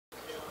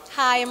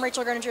Hi, I'm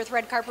Rachel Greninger with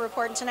Red Carpet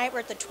Report, and tonight we're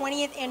at the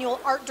 20th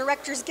Annual Art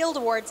Directors Guild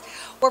Awards,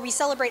 where we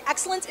celebrate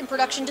excellence in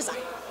production design.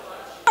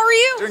 How are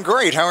you? Doing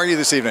great. How are you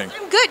this evening?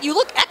 I'm good. You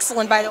look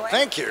excellent, by the way.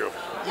 Thank you.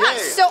 Yeah,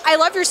 so I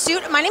love your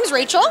suit. My name is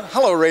Rachel.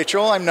 Hello,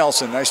 Rachel. I'm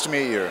Nelson. Nice to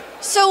meet you.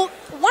 So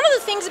one of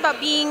the things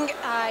about being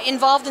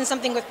involved in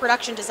something with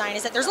production design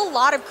is that there's a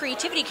lot of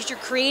creativity because you're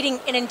creating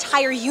an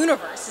entire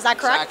universe. Is that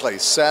correct? Exactly.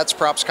 Sets,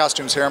 props,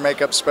 costumes, hair,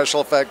 makeup,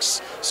 special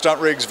effects, stunt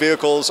rigs,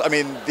 vehicles. I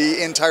mean,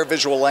 the entire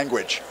visual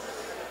language.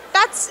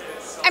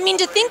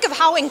 To think of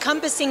how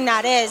encompassing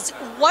that is,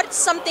 what's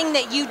something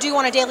that you do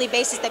on a daily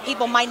basis that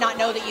people might not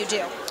know that you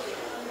do?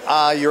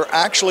 You're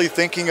actually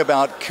thinking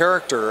about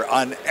character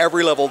on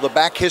every level, the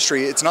back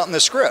history. It's not in the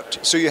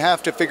script, so you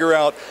have to figure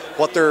out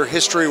what their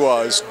history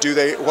was.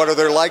 What are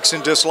their likes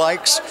and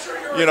dislikes?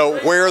 You know,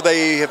 where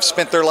they have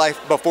spent their life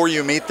before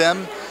you meet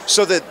them,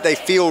 so that they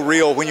feel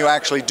real when you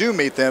actually do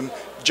meet them,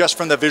 just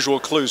from the visual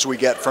clues we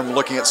get from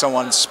looking at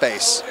someone's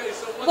space.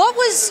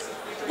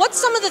 What's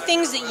some of the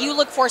things that you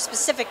look for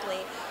specifically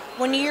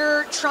when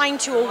you're trying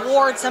to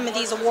award some of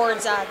these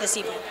awards this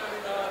evening?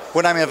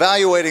 When I'm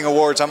evaluating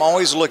awards, I'm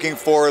always looking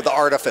for the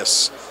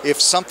artifice. If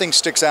something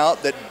sticks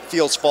out that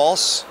feels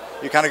false,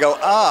 you kind of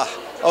go,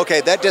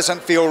 okay, that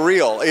doesn't feel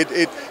real.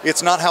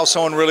 It's not how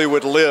someone really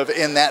would live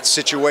in that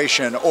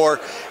situation, or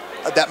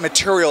that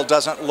material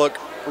doesn't look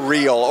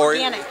real, or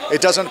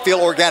it doesn't feel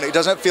organic, it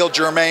doesn't feel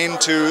germane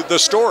to the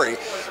story.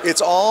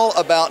 It's all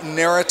about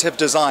narrative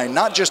design,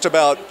 not just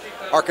about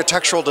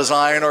architectural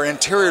design or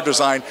interior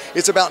design.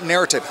 It's about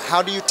narrative.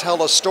 How do you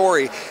tell a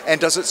story, and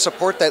does it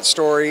support that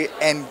story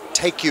and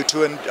take you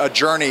to a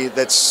journey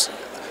that's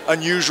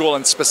unusual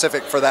and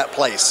specific for that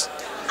place?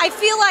 I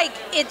feel like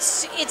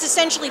it's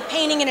essentially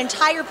painting an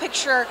entire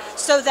picture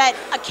so that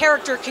a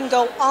character can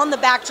go on the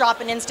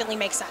backdrop and instantly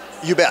make sense.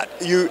 You bet.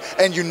 You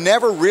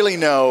never really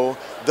know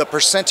the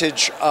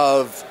percentage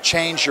of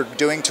change you're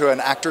doing to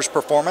an actor's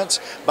performance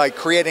by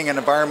creating an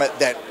environment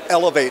that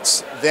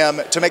elevates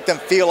them to make them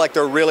feel like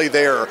they're really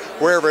there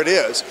wherever it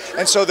is.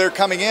 And so they're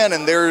coming in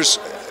and there's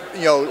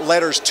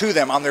letters to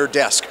them on their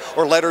desk,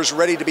 or letters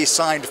ready to be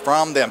signed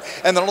from them.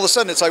 And then all of a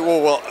sudden it's like,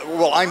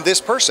 well, I'm this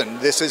person.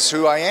 This is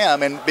who I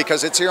am, and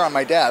because it's here on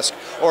my desk,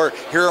 or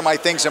here are my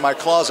things in my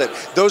closet.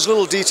 Those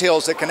little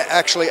details that can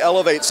actually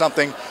elevate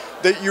something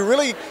that you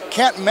really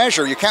can't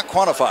measure, you can't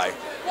quantify.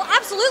 Well,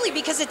 absolutely,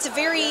 because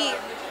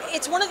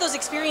it's one of those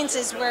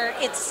experiences where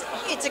it's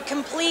a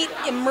complete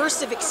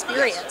immersive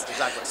experience.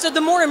 Exactly. So the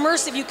more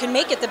immersive you can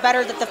make it, the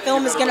better that the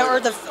film is going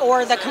to,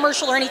 or the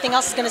commercial or anything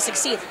else is going to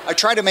succeed. I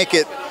try to make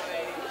it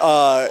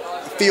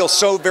feel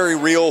so very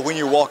real when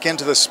you walk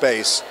into the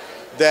space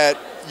that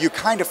you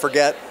kind of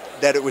forget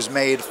that it was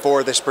made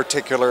for this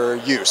particular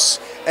use.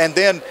 And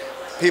then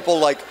people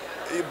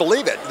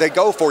believe it. They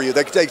go for you.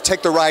 They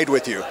take the ride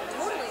with you.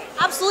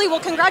 Absolutely. Well,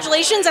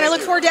 congratulations, and I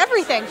look forward to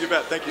everything. You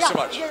bet. Thank you so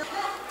much.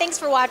 Thanks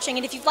for watching,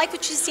 and if you've liked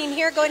what you've seen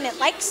here, go ahead and hit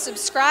like,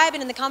 subscribe,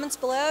 and in the comments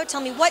below, tell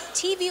me what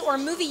TV or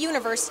movie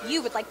universe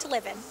you would like to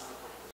live in.